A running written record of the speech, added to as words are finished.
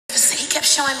kept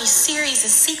showing me series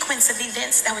and sequence of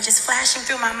events that were just flashing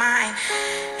through my mind.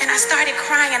 And I started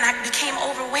crying and I became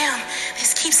overwhelmed.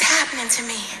 This keeps happening to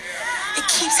me. It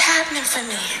keeps happening for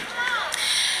me.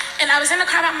 And I was in the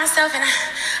car by myself and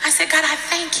I said, God, I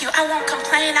thank you. I won't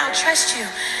complain. I'll trust you.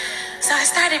 So I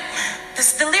started,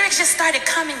 the lyrics just started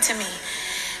coming to me.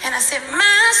 And I said,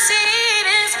 my seed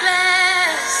is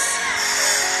blessed.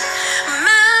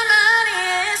 My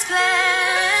body is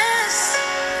blessed.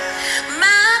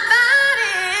 My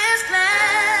body is blessed.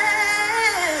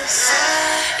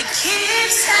 It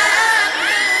keeps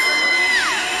happening.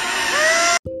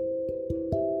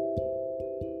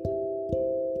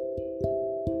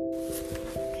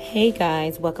 Hey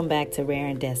guys, welcome back to Rare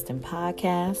and Destined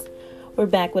Podcast. We're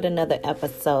back with another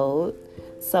episode.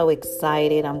 So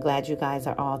excited. I'm glad you guys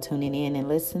are all tuning in and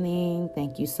listening.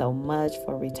 Thank you so much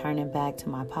for returning back to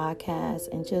my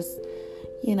podcast and just,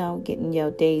 getting your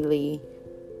daily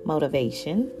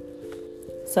motivation.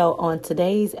 So on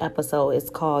today's episode,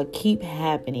 it's called Keep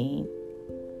Happening.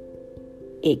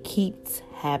 It keeps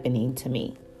happening to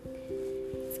me.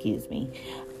 Excuse me.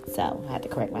 So I had to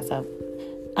correct myself.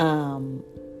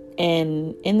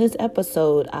 And in this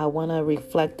episode, I want to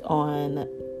reflect on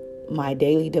my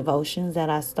daily devotions that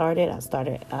I started. I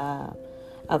started a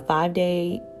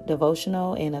 5-day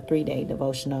devotional and a 3-day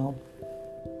devotional.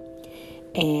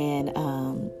 And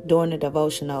during the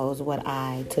devotionals, what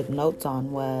I took notes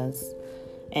on was,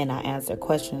 and I answered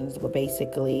questions, were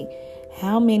basically,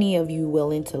 how many of you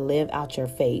willing to live out your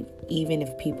faith, even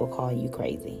if people call you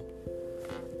crazy?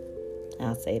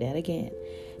 I'll say that again.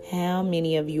 How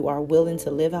many of you are willing to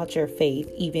live out your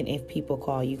faith, even if people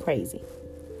call you crazy?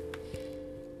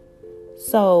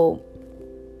 So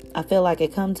I feel like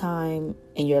it comes time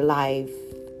in your life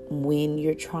when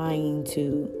you're trying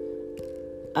to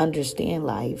understand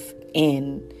life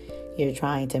and you're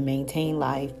trying to maintain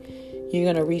life, you're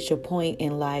going to reach a point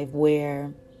in life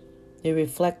where you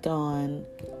reflect on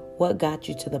what got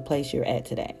you to the place you're at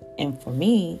today. And for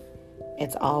me,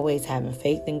 it's always having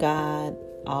faith in God,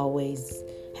 always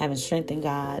having strength in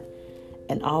God,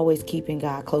 and always keeping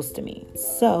God close to me.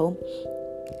 So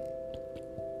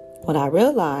what I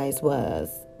realized was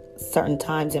certain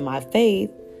times in my faith,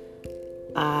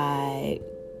 I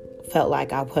felt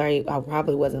like I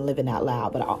probably wasn't living out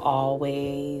loud, but I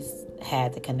always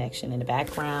had the connection in the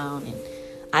background, and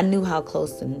I knew how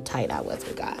close and tight I was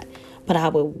with God. But I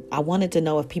wanted to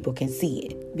know if people can see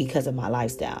it because of my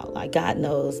lifestyle. Like, God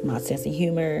knows my sense of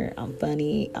humor. I'm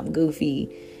funny. I'm goofy.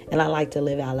 And I like to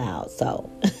live out loud. So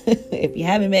if you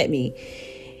haven't met me,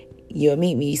 you'll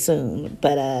meet me soon.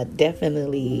 But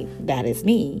definitely that is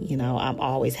me. I'm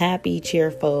always happy,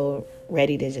 cheerful,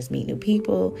 ready to just meet new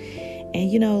people and,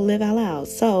 live out loud.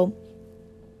 So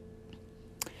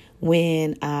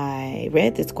when I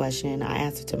read this question, I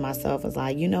answered to myself, I was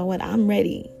like, you know what? I'm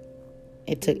ready.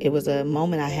 It was a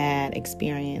moment I had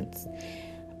experienced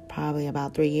probably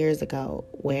about 3 years ago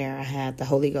where I had the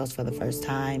Holy Ghost for the first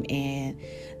time. And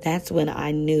that's when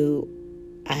I knew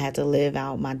I had to live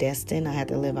out my destiny. I had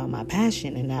to live out my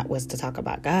passion. And that was to talk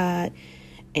about God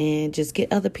and just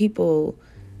get other people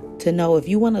to know if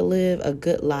you want to live a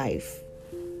good life,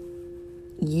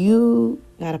 you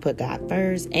got to put God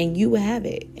first and you will have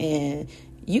it. And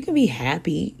you can be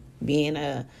happy being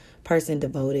a person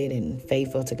devoted and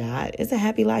faithful to God. It's a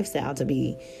happy lifestyle to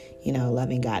be,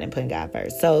 loving God and putting God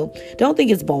first. So don't think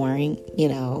it's boring,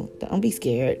 don't be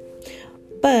scared.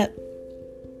 But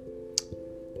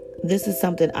this is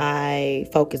something I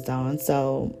focused on,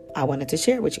 so I wanted to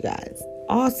share with you guys.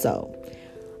 Also,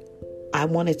 I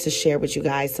wanted to share with you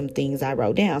guys some things I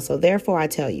wrote down. So therefore, I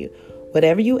tell you,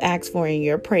 whatever you ask for in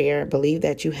your prayer, believe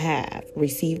that you have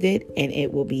received it and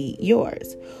it will be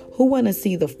yours. Who want to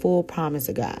see the full promise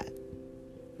of God?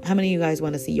 How many of you guys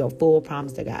want to see your full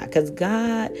promise to God? Because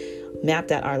God mapped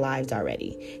out our lives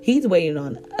already. He's waiting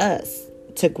on us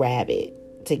to grab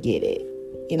it, to get it.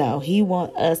 He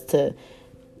wants us to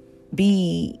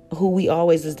be who we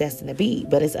always was destined to be.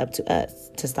 But it's up to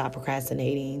us to stop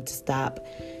procrastinating, to stop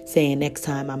saying next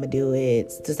time I'm going to do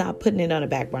it, to stop putting it on the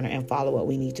back burner and follow what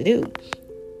we need to do.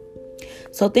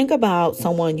 So think about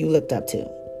someone you looked up to.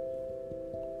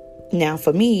 Now,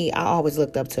 for me, I always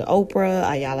looked up to Oprah,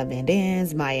 Ayala Van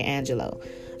Dans, Maya Angelou.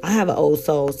 I have an old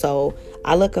soul, so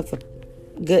I look up for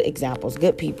good examples,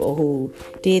 good people who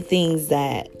did things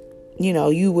that,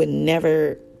 you would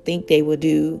never think they would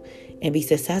do and be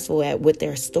successful at with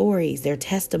their stories, their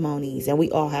testimonies. And we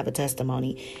all have a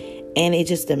testimony. And it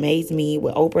just amazed me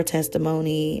with Oprah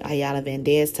testimony, Ayala Van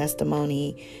Dans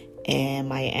testimony, and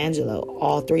Maya Angelou.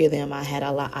 All three of them,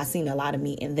 I seen a lot of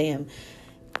me in them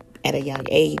at a young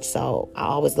age. So I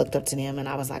always looked up to them and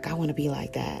I was like, I want to be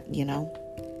like that,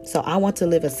 So I want to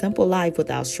live a simple life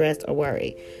without stress or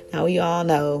worry. Now, we all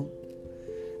know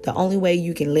the only way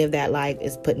you can live that life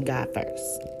is putting God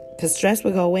first. Because stress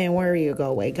will go away and worry will go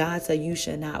away. God said you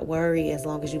should not worry as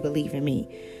long as you believe in me.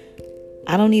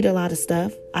 I don't need a lot of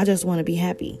stuff. I just want to be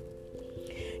happy.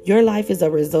 Your life is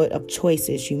a result of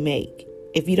choices you make.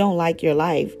 If you don't like your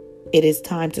life, it is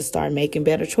time to start making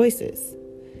better choices.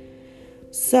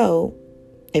 So,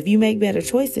 if you make better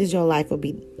choices, your life will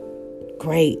be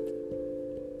great.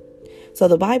 So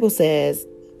the Bible says,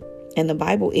 and the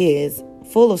Bible is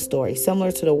full of stories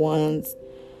similar to the ones,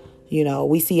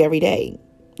 we see every day.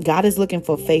 God is looking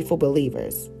for faithful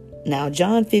believers. Now,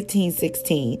 John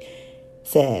 15:16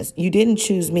 says, "You didn't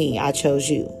choose me, I chose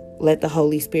you. Let the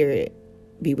Holy Spirit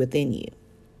be within you."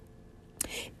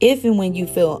 If and when you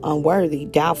feel unworthy,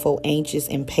 doubtful, anxious,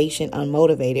 impatient,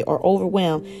 unmotivated, or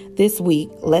overwhelmed this week,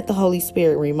 let the Holy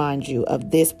Spirit remind you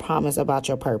of this promise about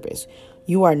your purpose.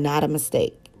 You are not a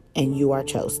mistake, and you are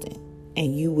chosen,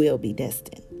 and you will be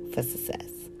destined for success.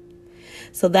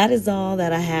 So that is all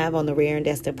that I have on the Rare and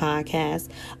Destined podcast.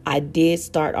 I did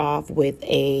start off with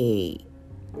a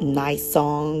nice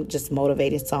song, just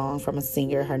motivated song from a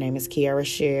singer. Her name is Kiara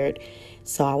Shared.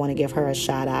 So I want to give her a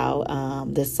shout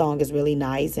out. This song is really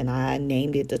nice, and I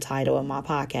named it the title of my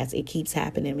podcast. It keeps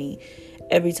happening to me.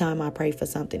 Every time I pray for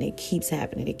something, it keeps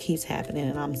happening. It keeps happening.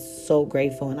 And I'm so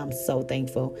grateful and I'm so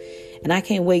thankful. And I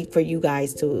can't wait for you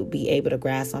guys to be able to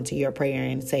grasp onto your prayer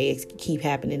and say, it keep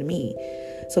happening to me.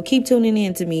 So keep tuning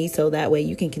in to me so that way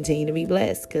you can continue to be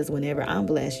blessed. Because whenever I'm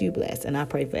blessed, you blessed. And I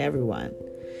pray for everyone.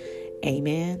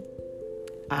 Amen.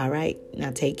 All right.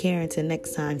 Now take care. Until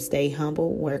next time, stay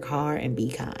humble, work hard, and be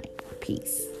kind.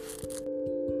 Peace.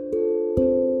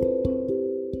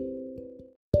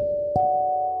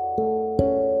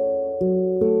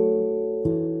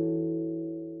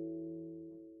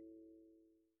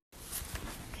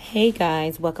 Hey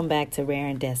guys, welcome back to Rare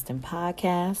and Destined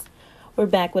Podcast. We're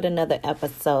back with another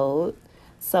episode.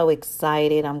 So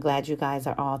excited. I'm glad you guys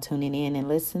are all tuning in and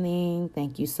listening.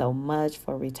 Thank you so much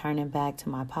for returning back to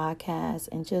my podcast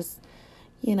and just,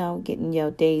 getting your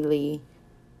daily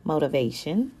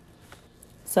motivation.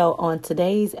 So on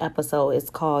today's episode, it's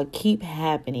called Keep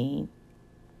Happening.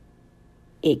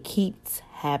 It keeps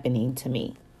happening to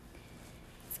me.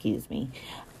 Excuse me.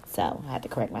 So I had to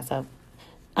correct myself.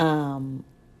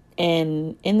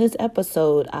 And in this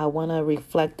episode, I want to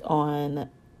reflect on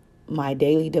my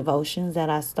daily devotions that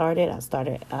I started. I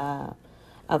started a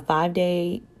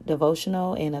 5-day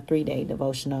devotional and a 3-day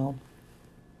devotional.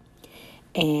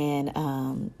 And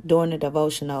during the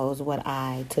devotionals, what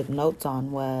I took notes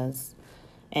on was,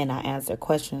 and I answered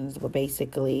questions, were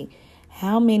basically,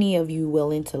 how many of you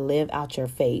willing to live out your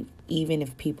faith, even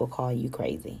if people call you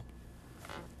crazy?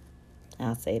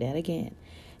 I'll say that again.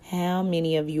 How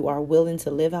many of you are willing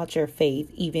to live out your faith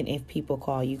even if people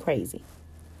call you crazy?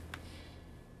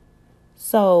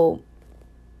 So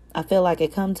I feel like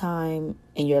it comes time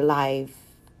in your life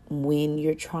when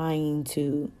you're trying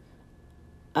to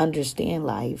understand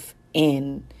life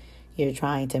and you're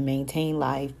trying to maintain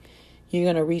life, you're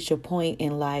going to reach a point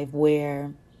in life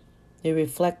where you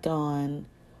reflect on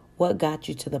what got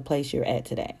you to the place you're at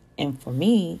today. And for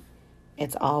me,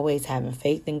 it's always having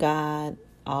faith in God,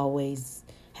 always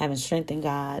having strength in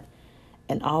God,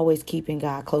 and always keeping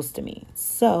God close to me.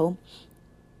 So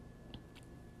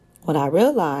what I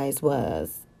realized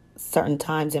was certain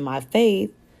times in my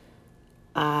faith,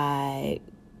 I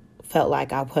felt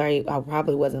like I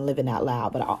probably wasn't living out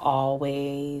loud, but I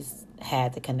always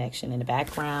had the connection in the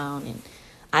background, and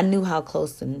I knew how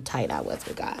close and tight I was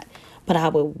with God. But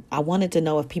I wanted to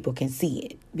know if people can see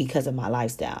it because of my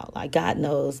lifestyle. Like, God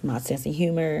knows my sense of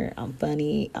humor. I'm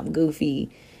funny. I'm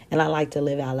goofy. And I like to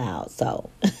live out loud. So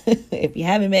if you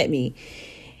haven't met me,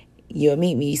 you'll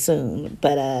meet me soon.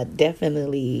 But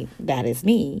definitely that is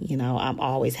me. I'm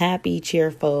always happy,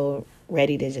 cheerful,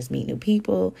 ready to just meet new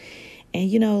people and,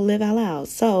 live out loud.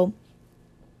 So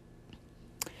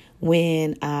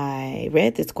when I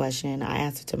read this question, I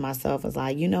answered to myself, I was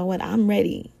like, you know what? I'm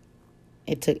ready.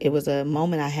 It was a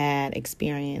moment I had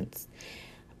experienced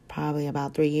probably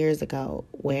about 3 years ago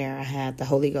where I had the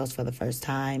Holy Ghost for the first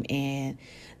time. And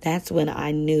that's when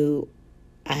I knew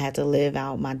I had to live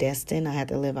out my destiny. I had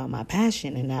to live out my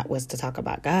passion. And that was to talk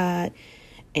about God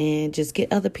and just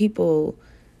get other people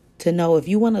to know if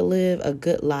you want to live a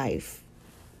good life,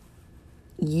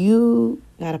 you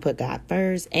got to put God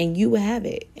first and you will have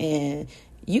it. And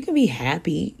you can be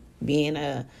happy being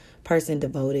a person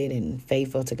devoted and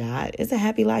faithful to God. It's a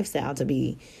happy lifestyle to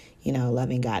be,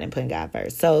 loving God and putting God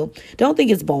first. So don't think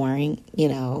it's boring,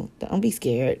 don't be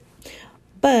scared.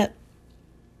 But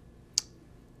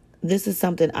this is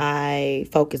something I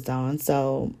focused on,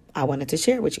 so I wanted to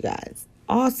share with you guys.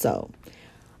 Also,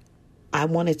 I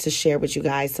wanted to share with you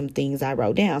guys some things I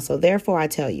wrote down. So therefore, I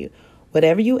tell you,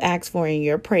 whatever you ask for in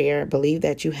your prayer, believe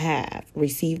that you have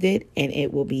received it and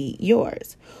it will be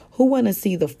yours. Who want to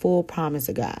see the full promise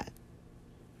of God?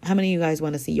 How many of you guys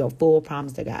want to see your full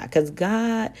promise to God? Because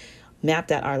God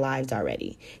mapped out our lives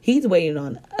already. He's waiting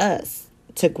on us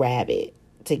to grab it,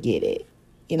 to get it.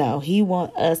 You know, he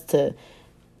wants us to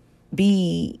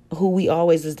be who we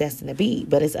always was destined to be.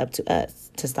 But it's up to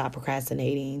us to stop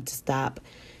procrastinating, to stop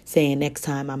saying next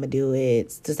time I'm going to do it,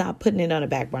 to stop putting it on the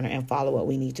back burner and follow what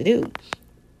we need to do.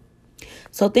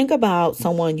 So think about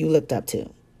someone you looked up to.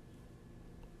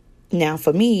 Now,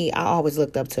 for me, I always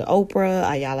looked up to Oprah,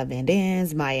 Ayala Van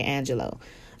Dans, Maya Angelou.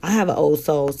 I have an old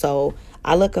soul, so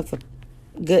I look up for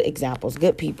good examples,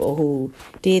 good people who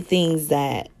did things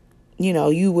that, you know,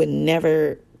 you would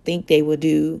never think they would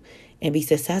do and be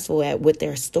successful at with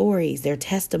their stories, their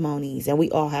testimonies. And we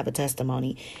all have a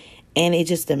testimony. And it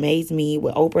just amazed me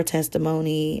with Oprah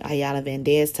testimony, Ayala Van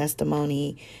Dans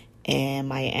testimony, and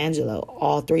Maya Angelou.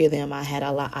 All three of them, I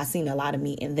seen a lot of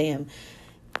me in them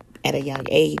at a young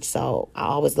age. So I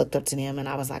always looked up to them and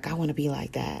I was like, I want to be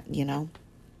like that, you know?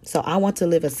 So I want to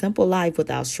live a simple life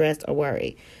without stress or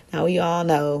worry. Now, we all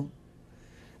know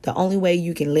the only way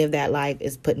you can live that life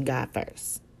is putting God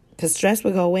first. Because stress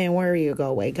will go away and worry will go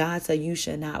away. God said you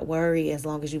should not worry as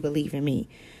long as you believe in me.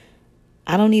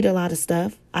 I don't need a lot of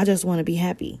stuff. I just want to be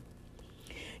happy.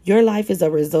 Your life is a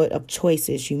result of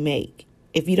choices you make.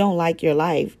 If you don't like your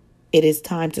life, it is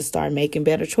time to start making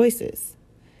better choices.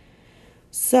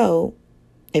 So,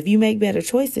 if you make better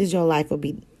choices, your life will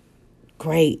be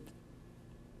great.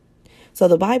 So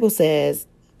the Bible says,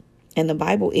 and the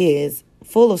Bible is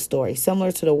full of stories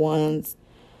similar to the ones,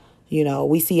 you know,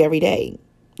 we see every day.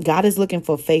 God is looking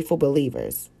for faithful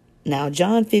believers. Now,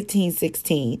 John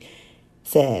 15:16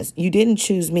 says, you didn't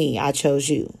choose me, I chose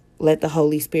you. Let the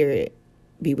Holy Spirit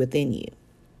be within you.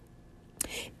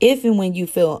 If and when you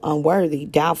feel unworthy,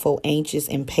 doubtful, anxious,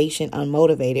 impatient,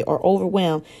 unmotivated, or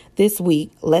overwhelmed this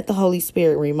week, let the Holy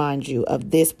Spirit remind you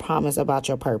of this promise about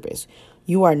your purpose.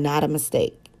 You are not a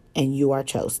mistake, and you are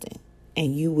chosen,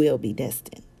 and you will be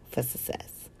destined for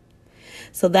success.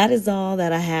 So that is all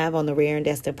that I have on the Rare and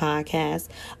Destined podcast.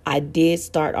 I did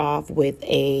start off with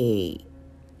a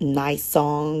nice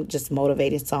song, just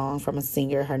motivated song from a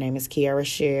singer. Her name is Kiara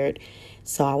Shared.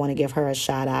 So I want to give her a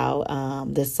shout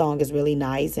out. This song is really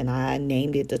nice, and I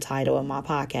named it the title of my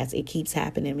podcast. It keeps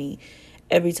happening to me.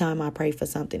 Every time I pray for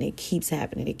something, it keeps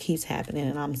happening. It keeps happening,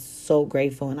 and I'm so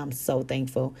grateful, and I'm so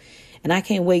thankful. And I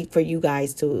can't wait for you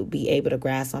guys to be able to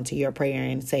grasp onto your prayer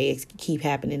and say it keep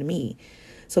happening to me.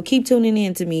 So keep tuning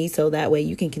in to me so that way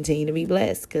you can continue to be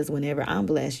blessed, because whenever I'm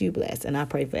blessed, you blessed, and I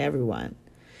pray for everyone.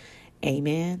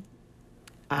 Amen.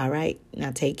 All right.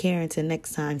 Now take care. Until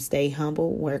next time, stay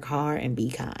humble, work hard, and be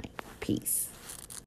kind. Peace.